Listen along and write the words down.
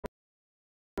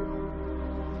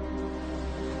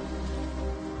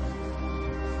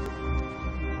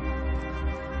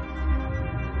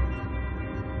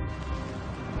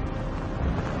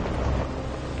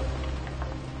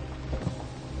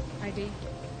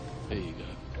There you go.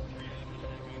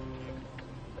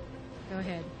 Go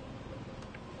ahead.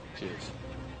 Cheers.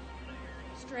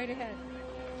 Straight ahead.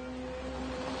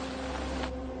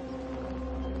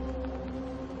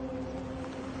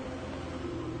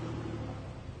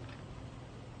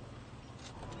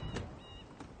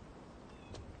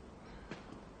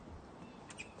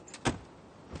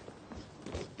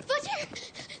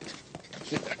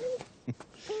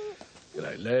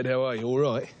 G'day, lad. How are you? All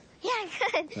right? Yeah,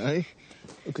 good. Hey?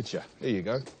 Look at you. Here you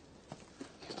go.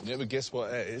 You never guess what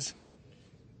that is.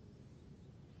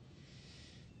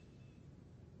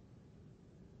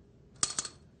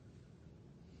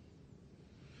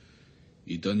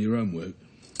 You done your homework?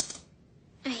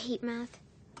 I hate math.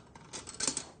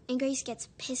 And Grace gets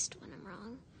pissed when I'm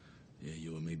wrong. Yeah,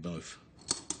 you and me both.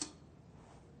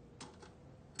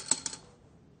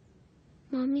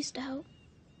 Mom used to help.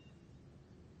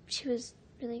 She was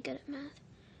really good at math.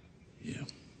 Yeah.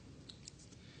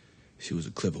 She was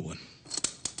a clever one.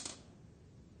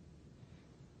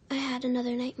 I had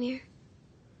another nightmare.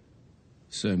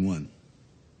 Same one.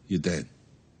 Your dad.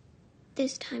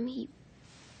 This time he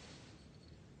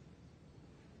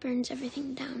burns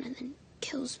everything down and then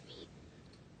kills me.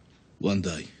 One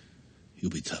day, you'll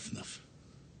be tough enough.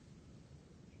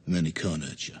 And then he can't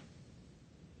hurt you.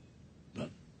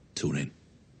 But till then,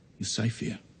 you're safe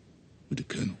here with the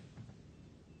Colonel.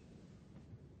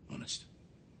 Honest.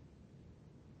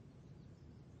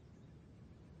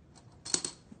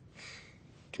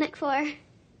 Connect 4.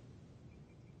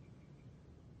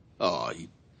 Oh,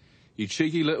 you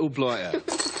cheeky little blighter.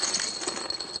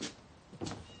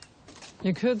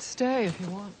 You could stay if you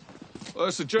want. Well,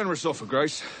 that's a generous offer,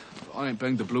 Grace. But I ain't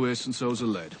banged the blue air since I was a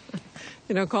lad.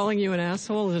 You know, calling you an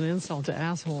asshole is an insult to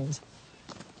assholes.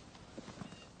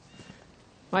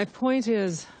 My point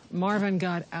is, Marvin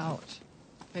got out.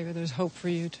 Maybe there's hope for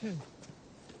you, too.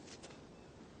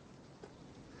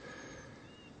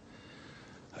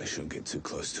 I shouldn't get too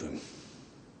close to him.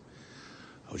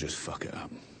 I'll just fuck it up.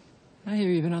 I hear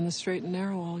you've been on the straight and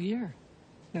narrow all year.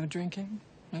 No drinking,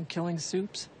 no killing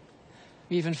soups.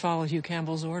 You even followed Hugh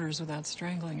Campbell's orders without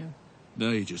strangling him. Now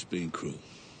you're just being cruel.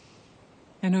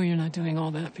 I know you're not doing all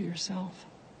that for yourself.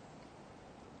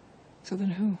 So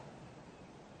then who?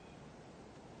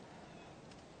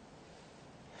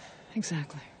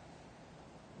 Exactly.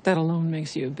 That alone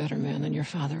makes you a better man than your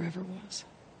father ever was.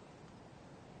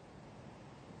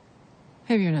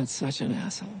 Maybe you're not such an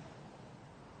asshole.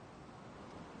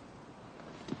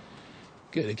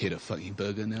 Get a kid a fucking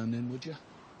burger now and then, would you?